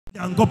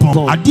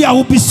Yankopon ade a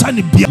wo bisa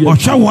ne bia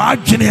ohwe wo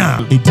adwene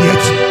a edi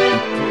achi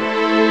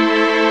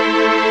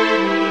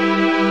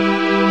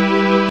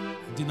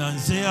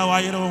dinanse a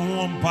wayere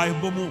ho mpai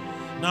bomu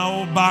na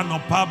wo ba no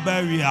pa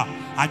baria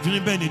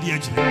adwene be ne di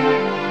achi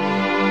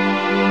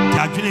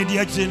adwene di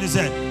achi ne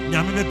se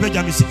nyame be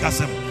pagya me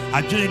sikasem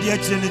adwene di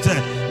achi ne se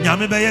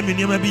nyame be ye me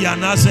niam bi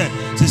ana se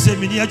se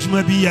me ni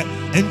adwuma bi ye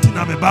enti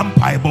na me ba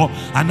mpai bo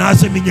ana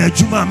se me nya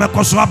adwuma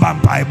mekoso aba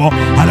mpai bo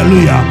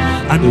hallelujah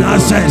ana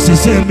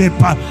se me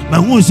pa ma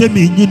hu se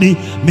me nyini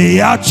me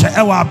ya che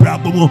e wa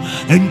abrabo mo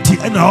enti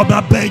na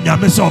oba ba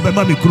nyame se oba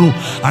ma me kru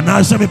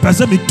ana se me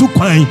pese me tu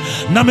kwan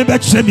na me be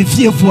kire me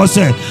fiefo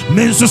se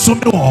me nsoso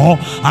me wo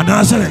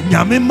ana se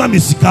nyame ma me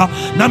sika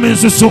na me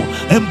nsoso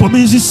empo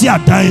me nsisi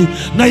adan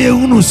na ye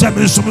hunu se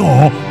me nso me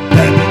wo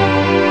baby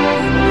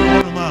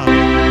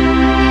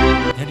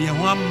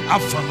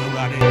afam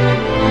awurade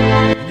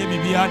nye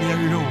bibia de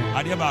awiro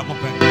ade ba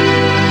akopɛ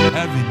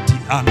heaven ti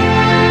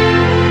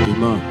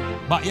amen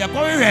ba ya ko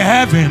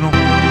heaven no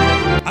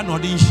ana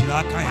ɔde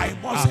nhira kan ai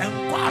boss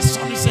enko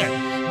asɔre sɛ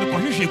me ko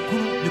hwehwɛ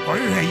kunu me ko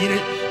hwehwɛ yire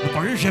me ko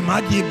hwehwɛ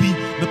maade bi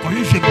me ko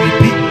hwehwɛ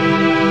bibi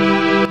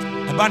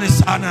eba ne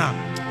sana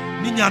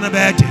ni nya na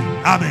bɛɛte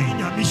amen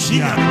nya mi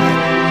hia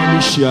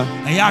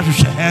ɛya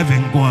hwehwɛ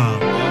heaven go a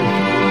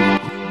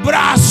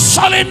bra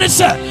sɔre ne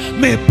sɛ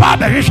me pa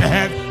bɛhwehwɛ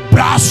heaven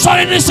bra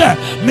sorry ni se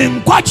me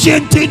nkwachi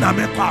enti na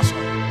me kwaso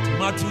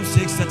Matthew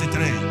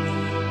 6:33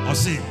 o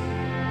se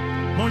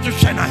mo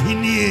hwehwe na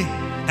hinie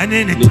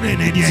ene ne tene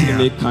ne dia ya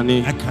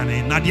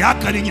akane na dia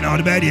akane nyina o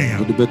de ba dia ya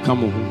o de be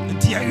kamo ho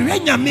enti hwe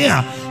nyame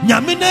a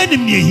nyame na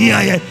anim ne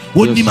hia ye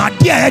onim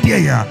ade a ye dia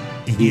ya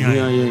hia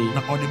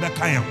na o de be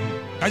kan ho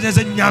ka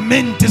se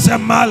nyame nte se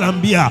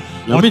malam bia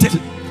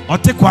o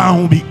te kwa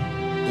ho bi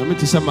nyame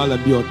te se malam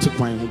bia o te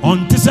kwan ho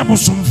on te se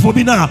bosomfo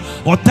bi na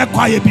o te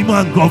kwa ye bi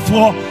ma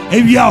ngrofo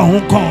ewia ho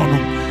kon no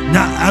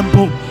na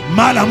ampo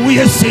malam wo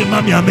ye se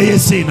ma me ame ye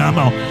se na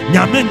ma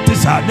nyame nte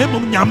sa na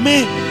mum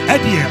nyame e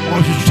de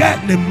o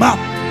hwehwe ne ma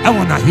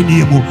ewo na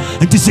henie mu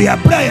nti se ya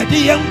bra ye de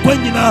ye nkwa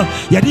nyina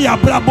ye de ya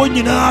bra bo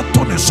nyina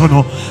to ne so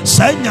no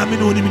sa nyame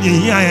no onim nye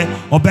hia ye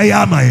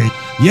obeya ama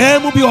ye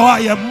mu bi o ha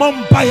ye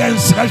mompa ye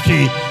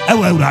nsrahwe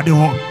ewo awurade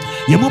ho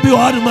ye mu bi o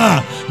ha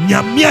ma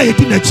nyame a ye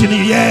di na chi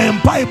ne ye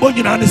mpa ye bo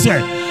nyina ne se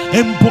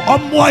empo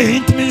omo ye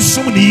ntimi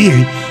nsom ne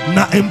ye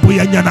na empo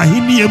ya nya na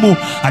henie mu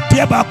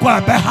ade ba ko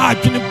a be ha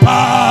adwene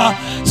pa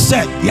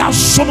se ya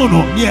som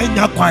no ne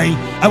nya kwan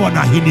ewo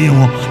na henie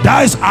ho.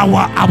 That is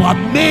our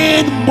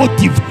main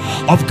motive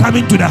of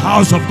coming to the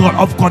house of God,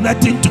 of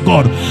connecting to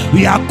God.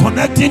 We are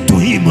connecting to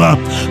him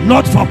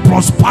not for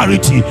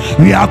prosperity.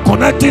 We are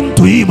connecting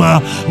to him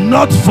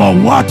not for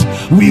what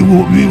we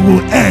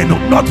will earn,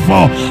 not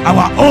for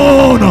our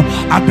own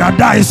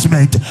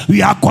aggrandizement.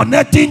 We are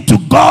connecting to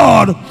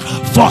God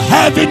for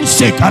heaven's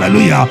sake.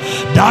 Hallelujah.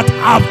 That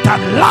after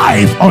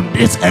life on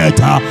this earth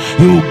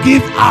he will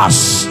give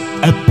us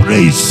a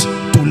praise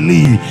to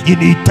live in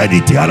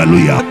eternity.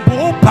 Hallelujah.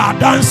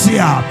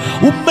 Padansia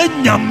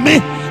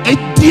umenyame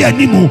edi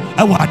animu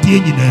ewa ade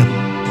nyina mu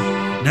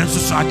nanso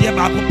so ade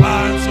ba ko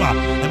pa so a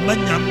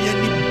emanyame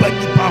ani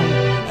bani pa ho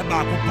e ba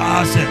ko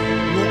pa se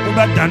wo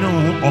be dane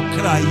ho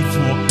okra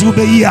ifo tu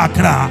be yi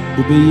akra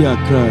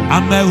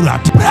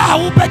amawurade bra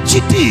wo be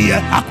chidi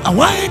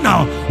awan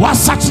na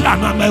wasachira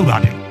na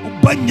amawurade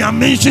ba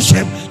nyame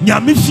hyehyem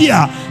nyame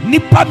fia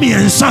nipa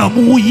miensa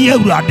mu yi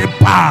awurade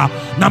pa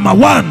number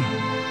 1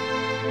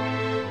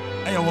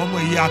 ayo wo mo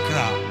yi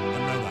akra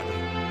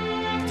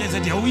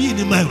said, "We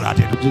need my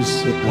rade."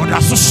 Or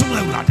that's so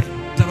my rade.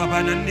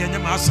 Tababa na ne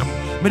nyama asem.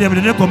 Me dem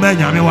ne ko ma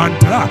nyame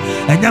wantara.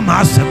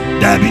 Enyama asem.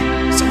 Dabi.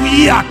 So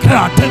we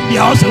akra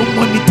tambia o se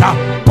monitor.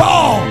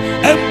 Paul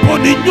empo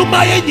ni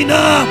nyuma ye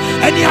nyina.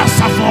 Eni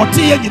asafo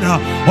te ye nyina.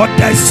 O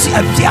da si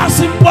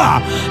afiase mpo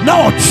a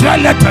na o tire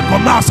letter ko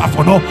ma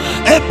asafo no.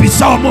 E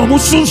bisa o mo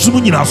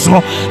sunsum nyina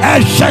so. E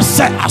hwe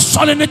se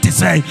asole ne te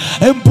se.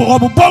 Empo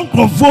obobon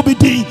krofo bi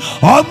din.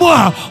 O mo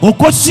a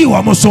okosi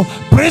wo mo so.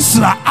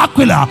 Priscilla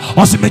Aquila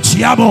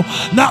osimechiamo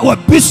na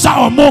wabisa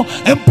omo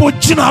empo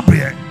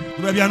jinabre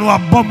bia no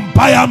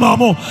abompaya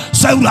mamo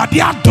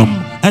saurade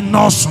adom and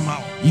no soma.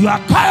 Your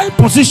current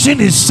position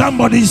is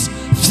somebody's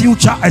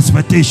future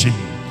expectation.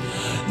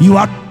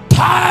 Your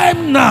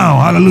time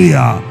now,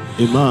 hallelujah,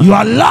 amen.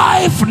 Your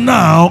life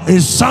now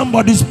is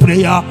somebody's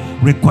prayer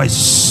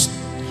request.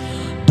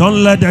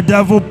 Don't let the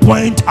devil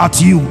point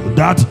at you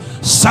that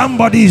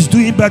somebody is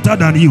doing better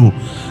than you.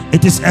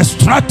 It is a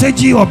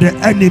strategy of the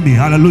enemy.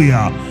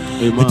 Hallelujah.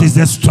 Amen. It is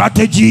the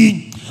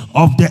strategy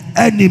of the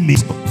enemy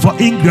for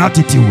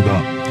ingratitude.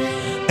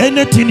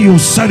 Anything you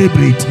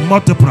celebrate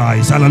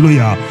multiplies.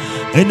 Hallelujah.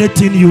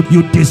 Anything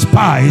you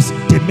despise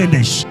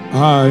diminish.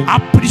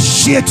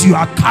 Appreciate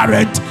your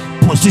current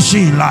position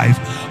in life.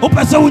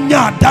 Opesa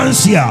unya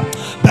dance here.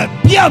 But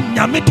bia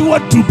nyame di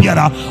wadu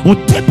biara o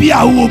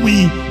tebia wo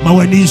mi ma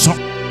wani so.